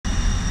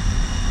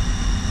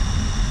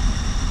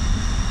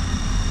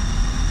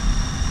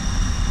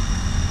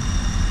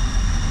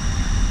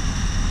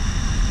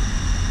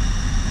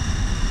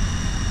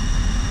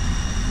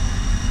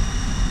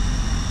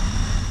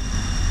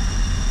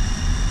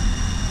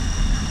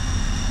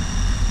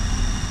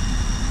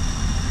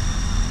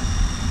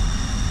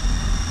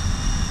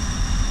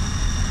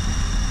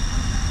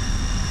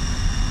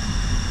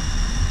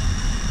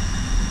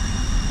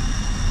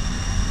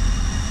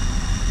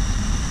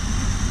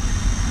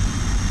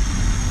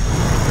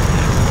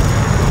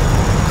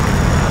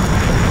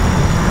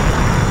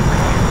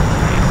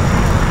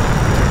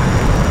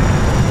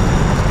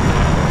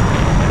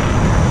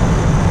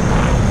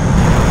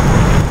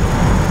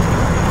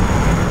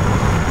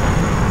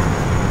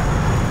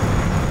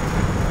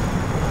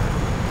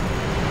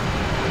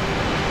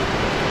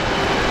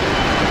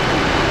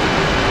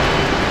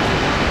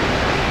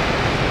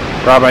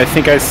Rob, I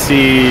think I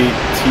see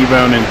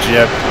T-Bone and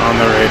Jip on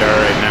the radar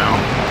right now,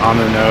 on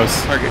the nose.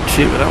 Target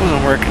 2, but that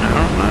wasn't working out.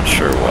 I'm not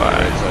sure why,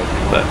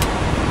 but...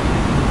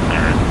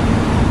 Alright.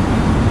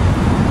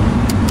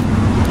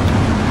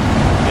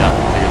 Yeah,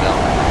 take it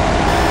down.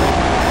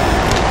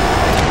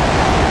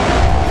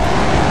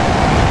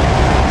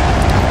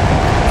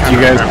 Do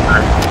you guys...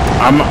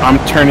 I'm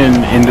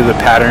turning into the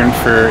pattern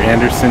for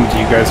Anderson.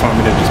 Do you guys want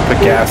me to just put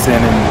gas in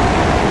and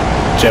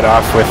jet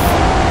off with...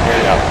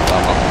 Yeah,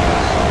 I'm up with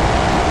this.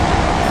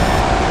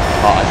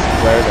 Oh, I see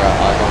flares are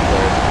out. I'm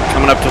flares.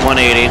 Coming up to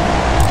 180.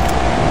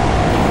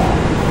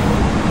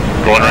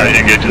 Going right,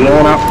 engage.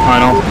 Going up,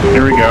 final.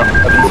 Here we go.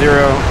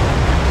 0.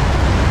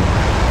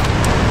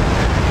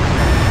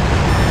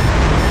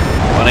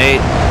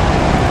 18.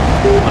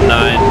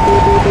 19.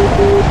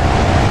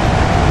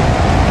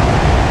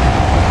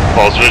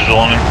 False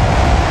visual on him.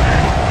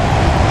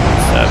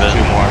 7.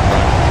 2 more in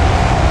front.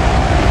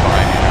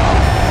 Behind you now.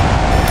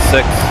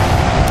 6.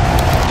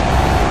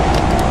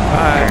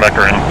 5. Come back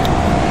around.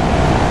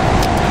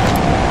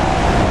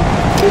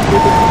 1-5.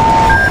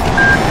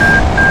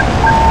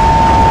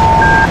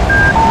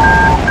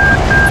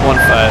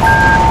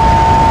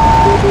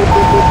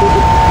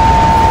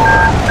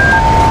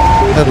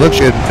 That looks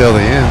good until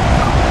the end.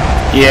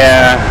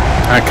 Yeah,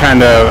 I kind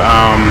of,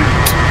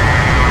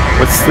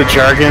 what's the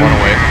jargon? One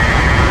away.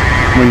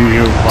 When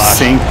you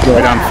sink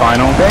right on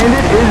final?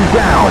 Bandit is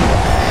down.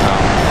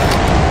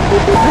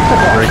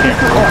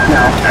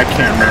 I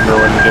can't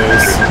remember what it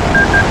is.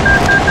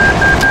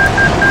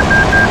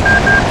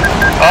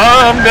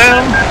 I'm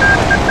down.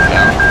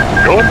 Down.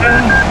 Going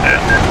down. Yeah.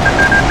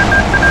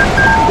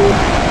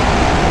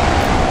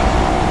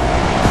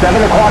 7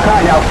 o'clock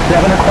high now,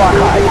 7 o'clock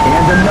high,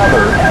 and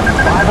another at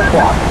 5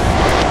 o'clock.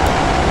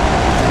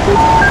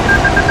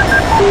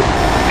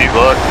 Good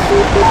luck.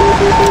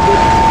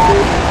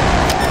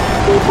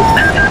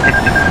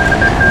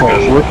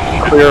 We're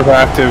clear of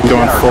active,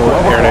 going full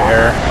air to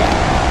air.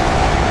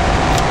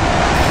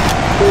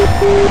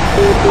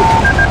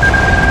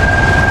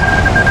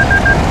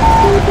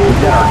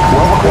 Dinner,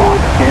 12 o'clock,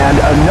 and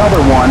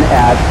another one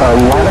at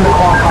 11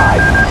 o'clock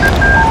high.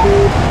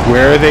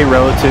 Where are they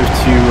relative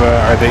to,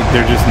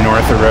 they're just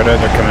north of Rota,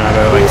 they're coming out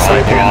of like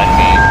Saipan?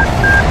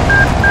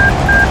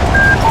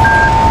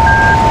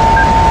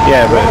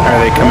 Yeah, but are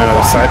they coming out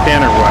of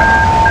Saipan or what?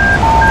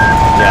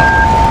 Yeah.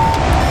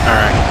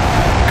 Alright,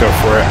 go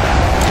for it.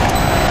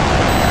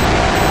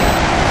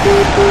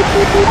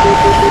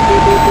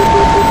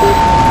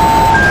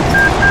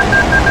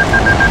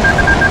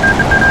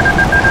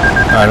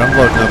 Alright, I'm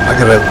loading up. I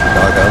gotta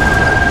dog out.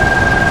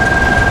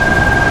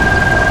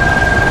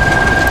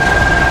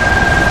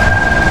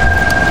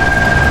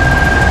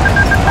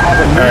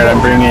 Alright,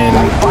 I'm bringing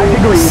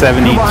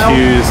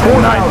 72s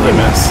and 9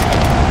 Limas.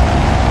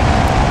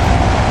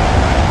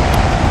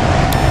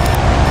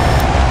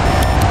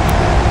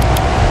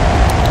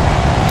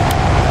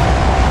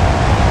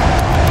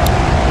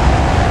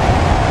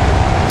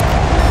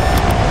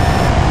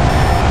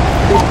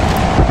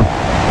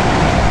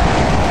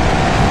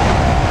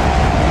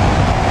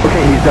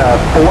 Okay, he's 5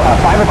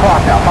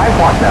 o'clock now, 5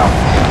 o'clock now.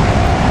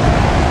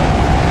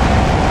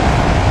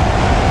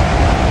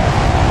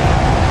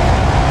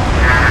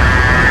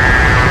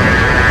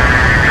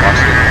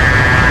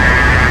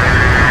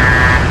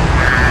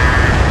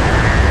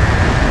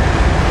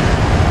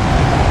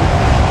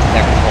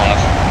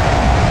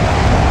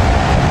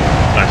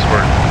 Nice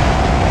work.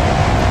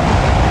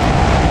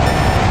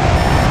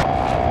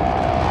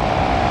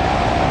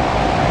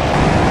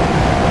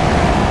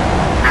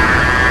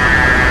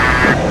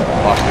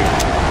 Lost it.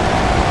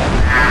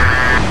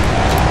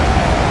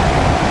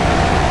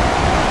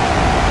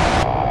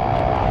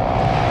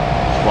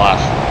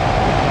 Splash.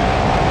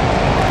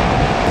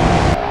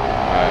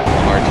 Alright,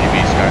 RTB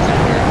skies are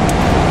clear.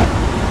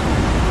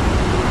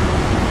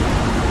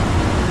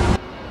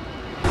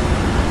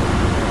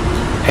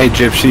 Hey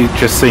Gypsy,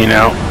 just so you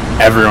know,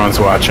 everyone's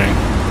watching.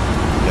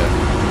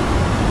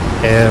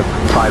 Yeah.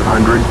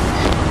 500.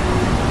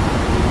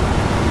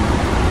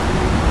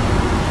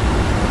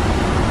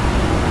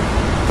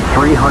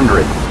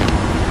 300.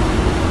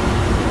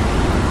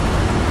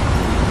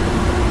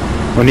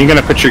 When are you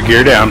gonna put your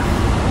gear down? It's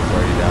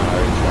already down, I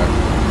already checked.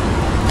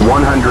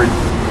 100.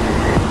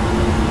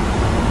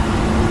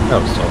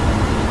 That was so.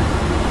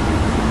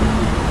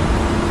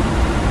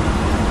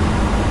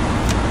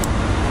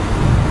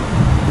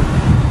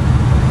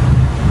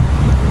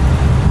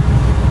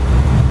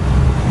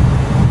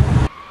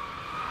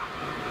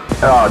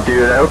 Oh,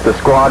 dude, I hope the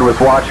squad was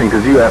watching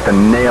because you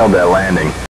effing nailed that landing.